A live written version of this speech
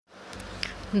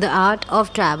The art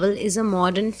of travel is a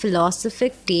modern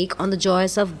philosophic take on the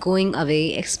joys of going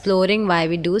away, exploring why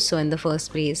we do so in the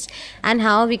first place, and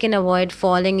how we can avoid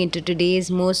falling into today's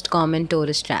most common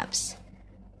tourist traps.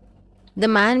 The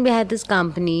man behind this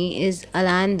company is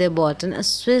Alain de Botton, a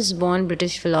Swiss born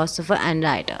British philosopher and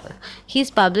writer. He's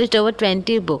published over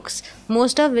 20 books,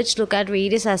 most of which look at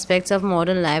various aspects of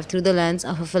modern life through the lens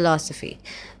of a philosophy.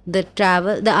 The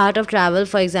art of travel,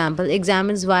 for example,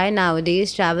 examines why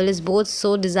nowadays travel is both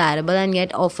so desirable and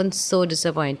yet often so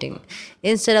disappointing.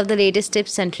 Instead of the latest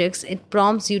tips and tricks, it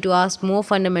prompts you to ask more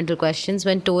fundamental questions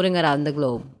when touring around the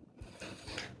globe.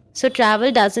 So,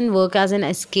 travel doesn't work as an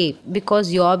escape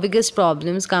because your biggest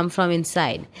problems come from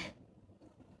inside.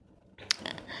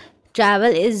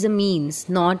 Travel is a means,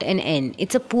 not an end.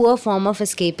 It's a poor form of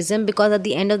escapism because at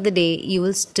the end of the day, you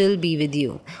will still be with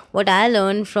you. What I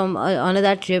learned from on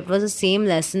that trip was the same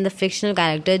lesson the fictional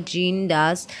character Jean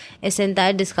das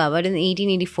Essenthal discovered in the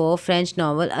 1884 French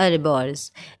novel A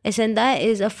Rebors. Essenthal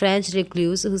is a French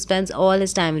recluse who spends all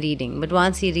his time reading, but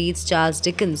once he reads Charles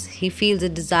Dickens, he feels a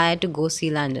desire to go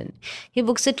see London. He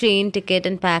books a train ticket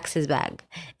and packs his bag.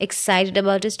 Excited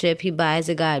about his trip, he buys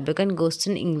a guidebook and goes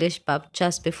to an English pub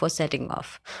just before setting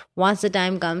off. Once the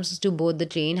time comes to board the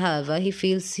train, however, he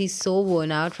feels he's so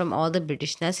worn out from all the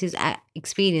Britishness he's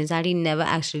experienced that he never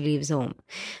actually leaves home.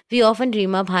 We often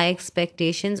dream up high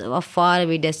expectations of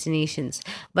faraway destinations,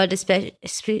 but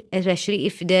especially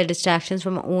if they're distractions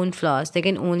from our own flaws, they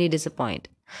can only disappoint.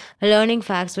 Learning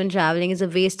facts when traveling is a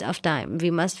waste of time.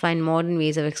 We must find modern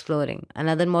ways of exploring.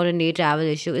 Another modern day travel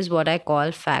issue is what I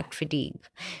call fact fatigue.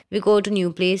 We go to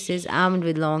new places armed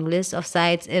with long lists of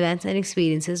sites, events, and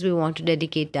experiences we want to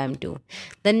dedicate time to.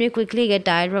 Then we quickly get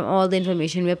tired from all the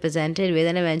information we're presented with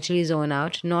and eventually zone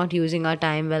out, not using our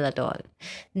time well at all.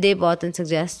 They Botton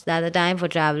suggests that the time for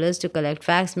travelers to collect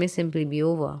facts may simply be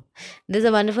over. There's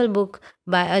a wonderful book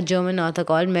by a German author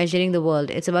called Measuring the World.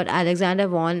 It's about Alexander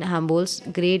von Humboldt's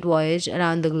great voyage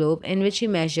around the globe, in which he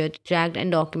measured, tracked,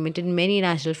 and documented many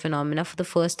natural phenomena for the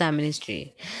first time in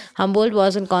history. Humboldt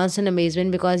was in constant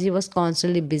amazement because he was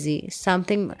constantly busy,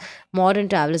 something modern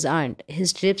travelers aren't.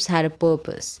 His trips had a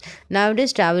purpose.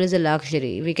 Nowadays, travel is a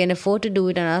luxury. We can afford to do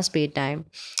it on our spare time.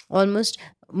 Almost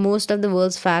most of the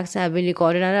world's facts have been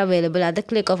recorded and are available at the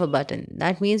click of a button.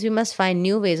 That means we must find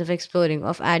new ways of exploring,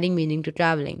 of adding meaning to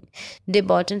traveling. De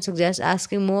Botton suggests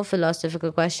asking more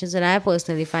philosophical questions, and I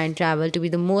personally find travel to be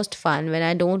the most fun when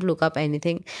I don't look up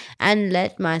anything and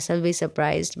let myself be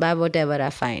surprised by whatever I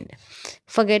find.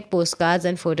 Forget postcards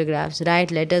and photographs,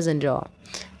 write letters and draw.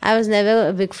 I was never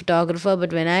a big photographer,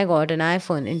 but when I got an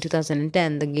iPhone in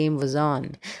 2010, the game was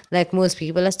on. Like most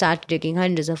people, I started taking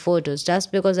hundreds of photos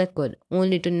just because I could,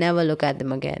 only to never look at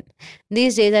them again.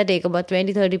 These days, I take about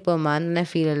 20-30 per month and I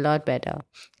feel a lot better.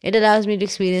 It allows me to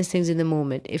experience things in the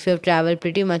moment. If you have traveled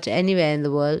pretty much anywhere in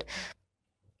the world,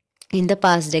 in the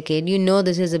past decade, you know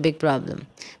this is a big problem.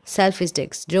 Selfie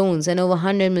sticks, drones, and over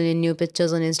 100 million new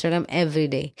pictures on Instagram every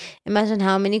day. Imagine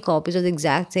how many copies of the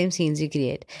exact same scenes you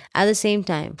create. At the same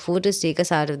time, photos take us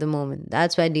out of the moment.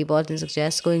 That's why Deportin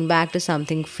suggests going back to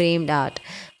something framed art.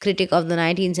 Critic of the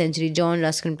 19th century, John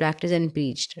Ruskin practiced and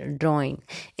preached drawing.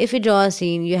 If you draw a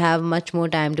scene, you have much more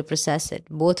time to process it,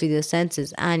 both with your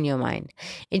senses and your mind.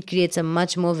 It creates a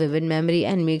much more vivid memory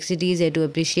and makes it easier to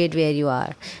appreciate where you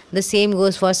are. The same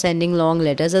goes for sending long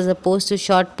letters as opposed to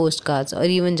short postcards or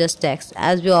even just text,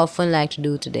 as we often like to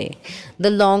do today. The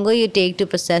longer you take to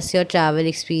process your travel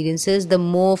experiences, the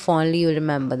more fondly you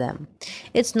remember them.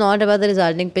 It's not about the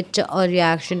resulting picture or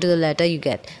reaction to the letter you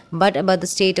get, but about the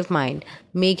state of mind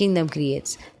making them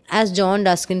creates. As John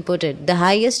Ruskin put it, the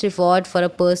highest reward for a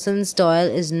person's toil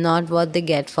is not what they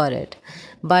get for it,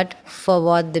 but for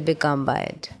what they become by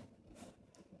it.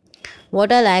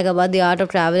 What I like about the art of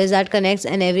travel is that it connects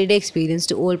an everyday experience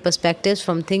to old perspectives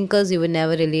from thinkers you would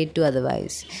never relate to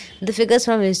otherwise. The figures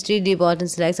from history deep and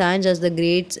selects aren't just the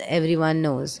greats everyone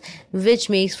knows, which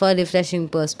makes for refreshing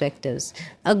perspectives.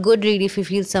 A good read if you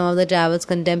feel some of the travel's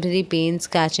contemporary pains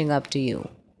catching up to you.